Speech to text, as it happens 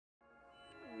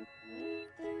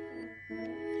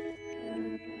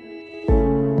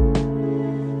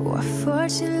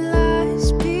watching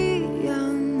lies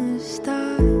beyond the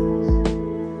stars.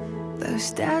 Those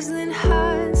dazzling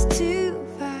hearts too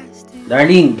fast.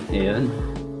 Darling, ayun.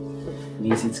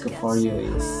 Message ko for you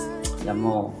is, alam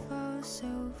mo,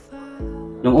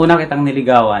 nung una kitang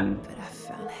niligawan,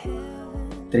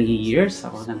 3 years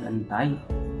ako nag-antay.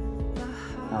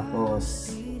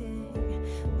 Tapos,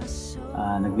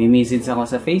 nagme-message ako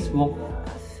sa Facebook.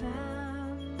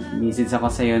 Message ako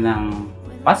sa'yo ng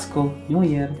Pasko, New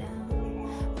Year,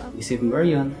 December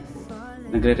yun.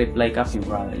 Nagre-reply ka,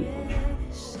 February.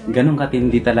 Ganun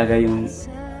katindi talaga yung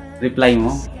reply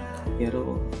mo.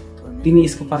 Pero,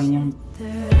 tiniis ko pa rin yung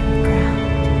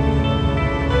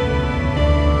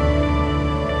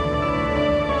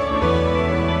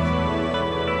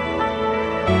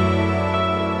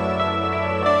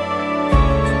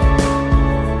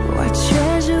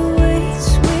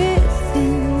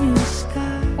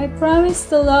I promise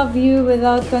to love you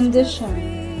without condition,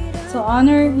 to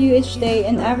honor you each day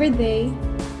and every day,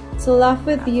 to laugh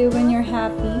with you when you're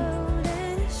happy,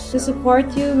 to support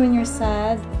you when you're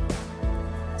sad,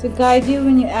 to guide you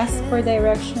when you ask for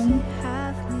direction,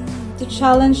 to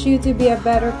challenge you to be a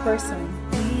better person.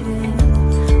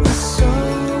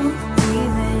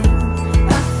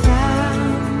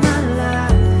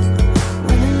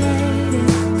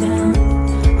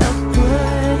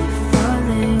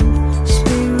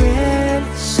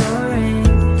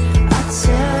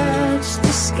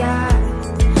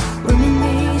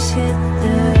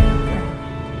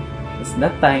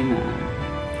 That time na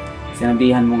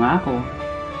sinabihan mo nga ako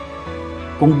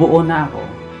kung buo na ako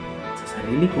sa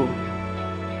sarili ko,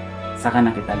 saka na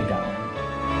kita ligawan.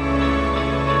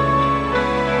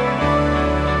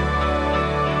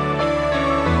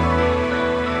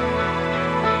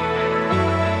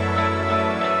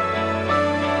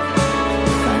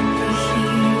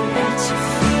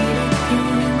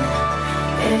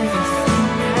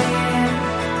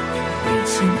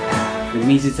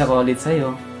 Nag-message ako ulit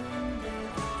sa'yo.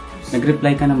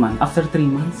 Nag-reply ka naman after 3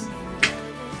 months.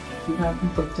 Maraming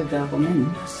pagtsaga ako nun.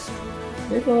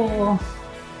 Pero,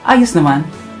 ayos naman.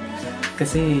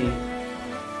 Kasi,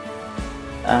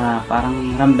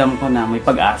 parang ramdam ko na may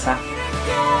pag-asa.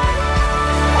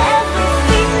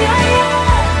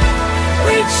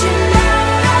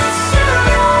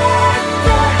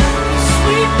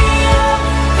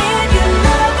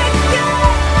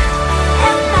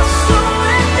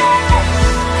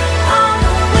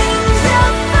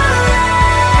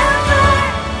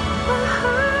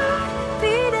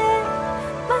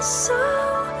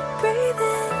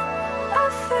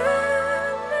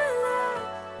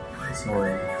 So,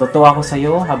 totoo ako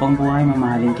sa'yo, habang buhay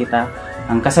mamahalin kita.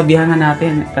 Ang kasabihan nga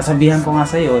natin, kasabihan ko nga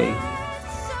sa'yo eh,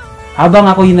 habang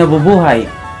ako'y nabubuhay,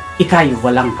 ika'y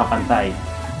walang kapantay.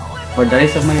 For the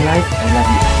rest of my life, I love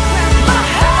you.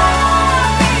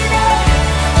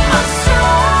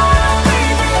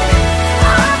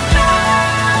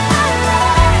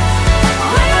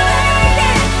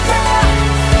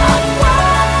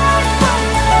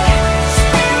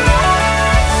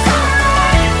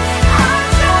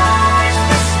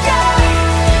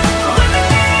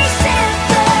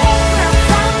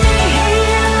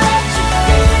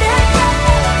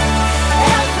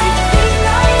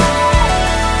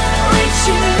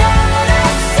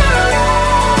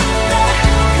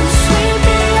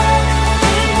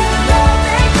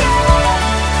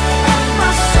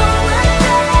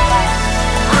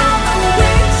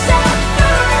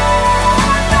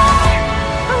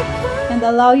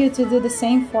 Allow you to do the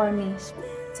same for me,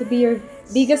 to be your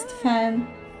biggest fan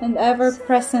and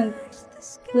ever-present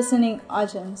listening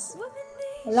audience.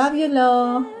 I love you,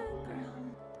 Lo.